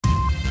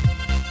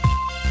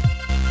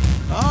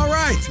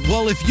right.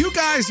 Well, if you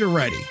guys are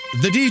ready,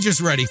 the Deej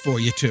is ready for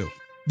you too.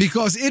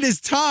 Because it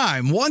is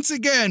time once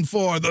again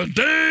for the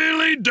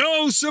Daily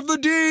Dose of the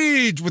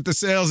Deej with the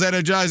Sales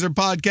Energizer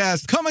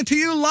podcast, coming to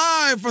you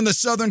live from the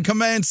Southern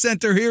Command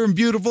Center here in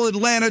beautiful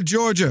Atlanta,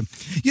 Georgia.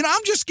 You know,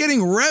 I'm just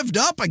getting revved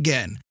up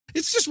again.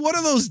 It's just one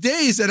of those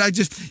days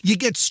that you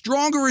get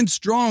stronger and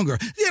stronger.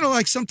 You know,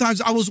 like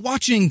sometimes I was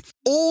watching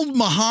old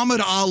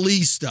Muhammad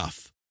Ali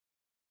stuff.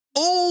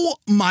 Oh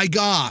my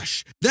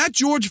gosh, that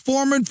George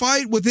Foreman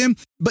fight with him.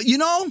 But you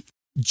know,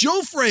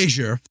 Joe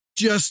Frazier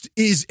just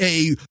is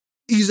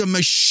he's a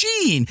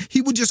machine.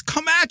 He would just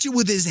come at you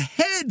with his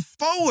head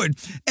forward,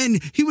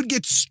 and he would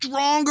get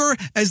stronger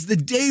as the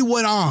day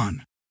went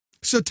on.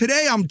 So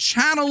today I'm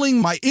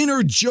channeling my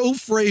inner Joe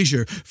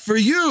Frazier for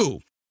you,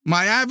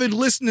 my avid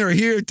listener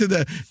here to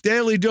the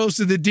Daily Dose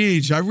of the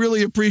Deej. I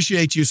really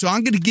appreciate you. So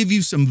I'm going to give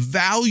you some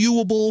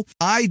valuable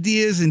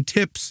ideas and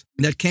tips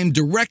that came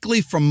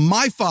directly from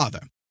my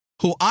father,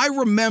 who I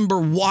remember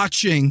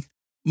watching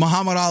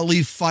Muhammad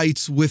Ali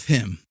fights with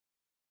him.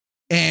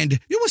 And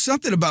it was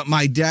something about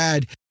my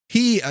dad.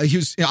 He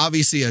was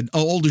obviously an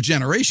older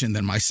generation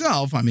than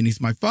myself. I mean,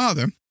 he's my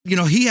father. You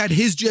know, he had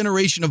his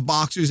generation of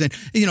boxers. And,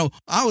 you know,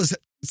 I was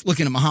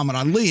looking at Muhammad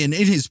Ali, and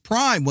in his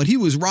prime, when he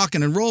was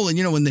rocking and rolling,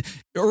 you know, in the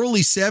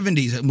early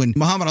 70s, when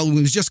Muhammad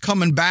Ali was just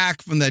coming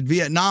back from that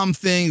Vietnam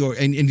thing,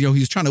 and you know, he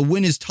was trying to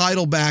win his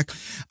title back.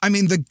 I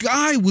mean, the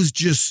guy was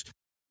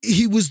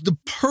he was the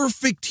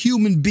perfect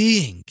human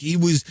being. He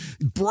was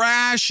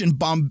brash and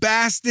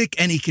bombastic,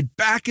 and he could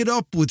back it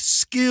up with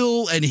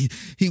skill, and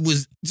he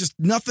was just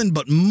nothing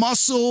but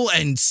muscle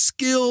and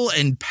skill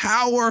and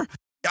power.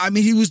 I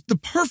mean, he was the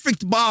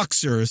perfect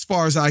boxer as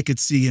far as I could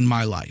see in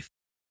my life.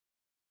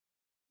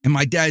 And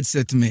my dad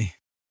said to me,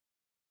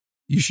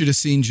 "You should have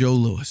seen Joe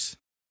Louis."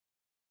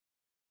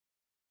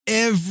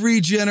 Every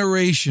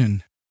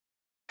generation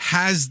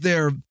has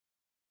their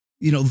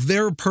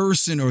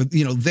person, or,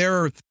 you know,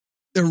 their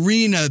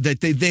arena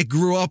that they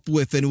grew up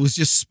with, and it was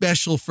just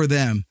special for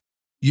them.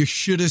 You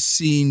should have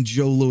seen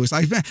Joe Louis.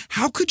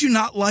 How could you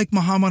not like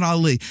Muhammad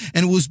Ali?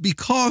 And it was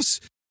because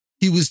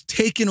he was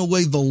taking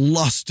away the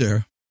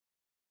luster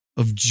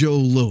of Joe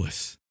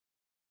Louis.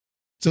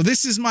 So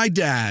this is my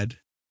dad,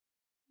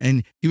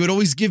 and he would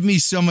always give me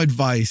some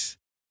advice.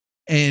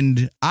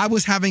 And I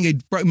was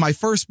having my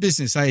first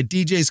business. I had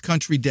DJ's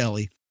Country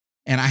Deli,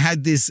 and I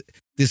had this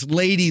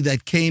lady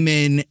that came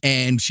in,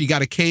 and she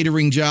got a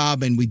catering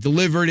job, and we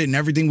delivered it, and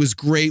everything was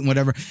great and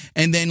whatever.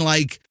 And then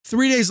like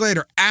 3 days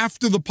later,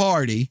 after the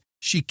party,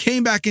 she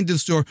came back into the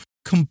store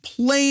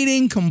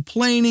complaining.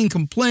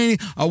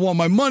 I want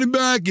my money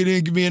back. You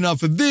didn't give me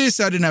enough of this.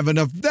 I didn't have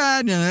enough of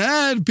that.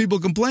 And people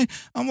complain.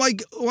 I'm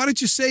like, why didn't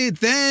you say it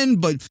then?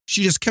 But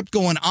she just kept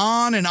going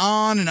on and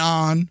on and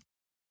on.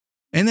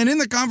 And then in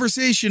the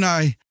conversation,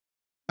 I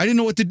didn't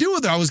know what to do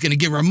with her. I was going to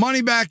give her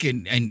money back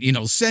and you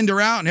know, send her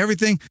out and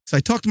everything. So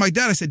I talked to my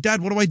dad. I said, "Dad,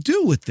 what do I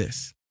do with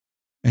this?"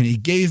 And he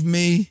gave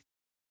me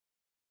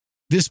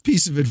this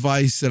piece of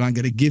advice that I'm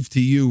going to give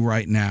to you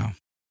right now.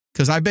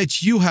 Because I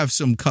bet you have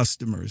some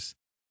customers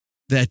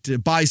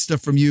that buy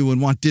stuff from you and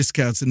want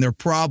discounts, and they're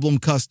problem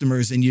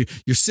customers, and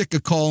you're sick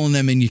of calling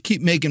them, and you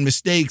keep making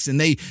mistakes,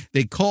 and they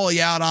call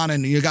you out on it,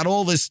 and you got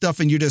all this stuff,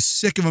 and you're just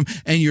sick of them,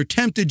 and you're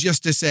tempted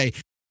just to say,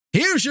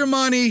 "Here's your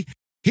money.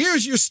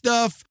 Here's your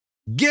stuff.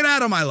 Get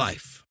out of my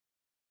life."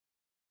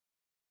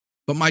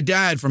 But my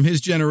dad, from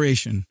his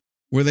generation,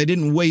 where they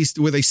didn't waste,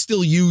 where they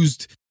still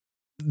used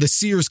the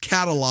Sears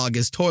catalog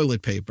as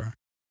toilet paper,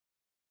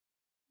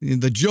 in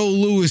the Joe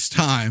Louis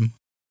time,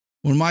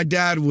 when my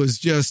dad was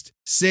just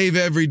save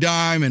every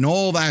dime and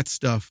all that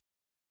stuff,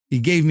 he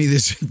gave me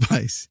this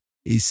advice.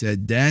 He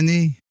said,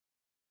 "Danny,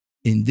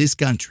 in this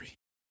country,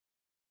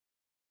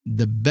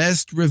 the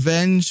best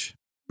revenge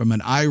from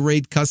an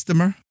irate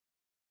customer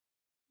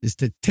is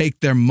to take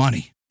their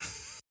money."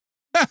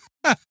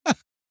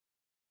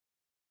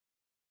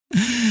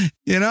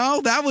 You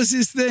know, that was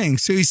his thing.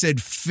 So he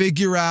said,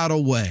 figure out a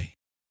way.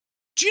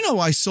 Do you know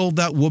I sold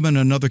that woman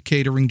another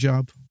catering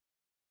job?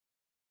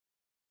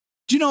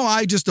 Do you know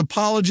I just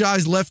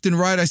apologized left and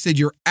right? I said,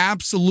 "You're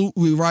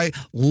absolutely right.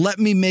 Let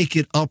me make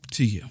it up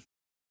to you."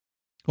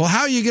 Well,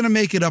 how are you going to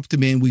make it up to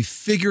me? And we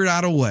figured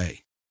out a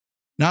way,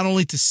 not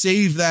only to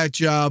save that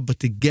job, but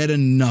to get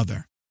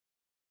another.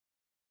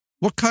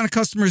 What kind of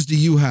customers do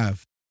you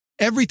have?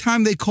 Every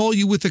time they call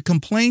you with a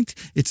complaint,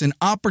 it's an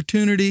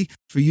opportunity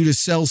for you to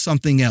sell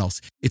something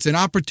else. It's an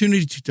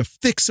opportunity to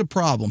fix a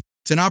problem.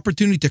 It's an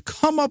opportunity to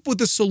come up with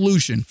a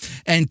solution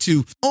and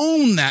to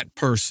own that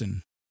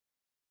person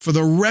for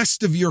the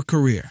rest of your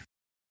career.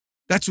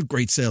 That's what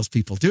great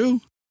salespeople do.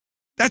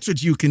 That's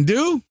what you can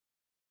do.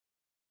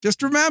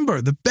 Just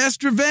remember, the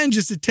best revenge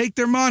is to take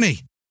their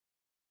money.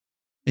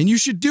 And you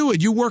should do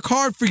it. You work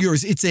hard for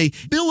yours. It's a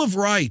Bill of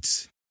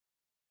Rights.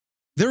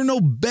 They're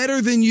no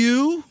better than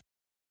you,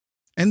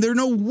 and they're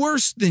no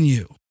worse than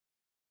you.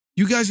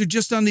 You guys are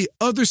just on the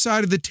other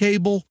side of the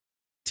table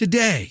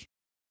today.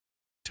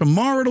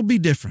 Tomorrow it'll be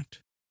different.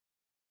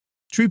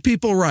 Treat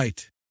people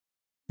right,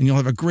 and you'll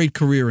have a great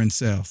career in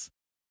sales.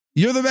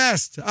 You're the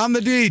best. I'm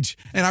the Deej,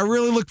 and I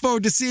really look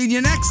forward to seeing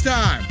you next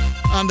time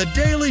on the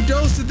Daily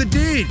Dose of the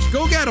Deej.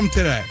 Go get them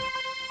today.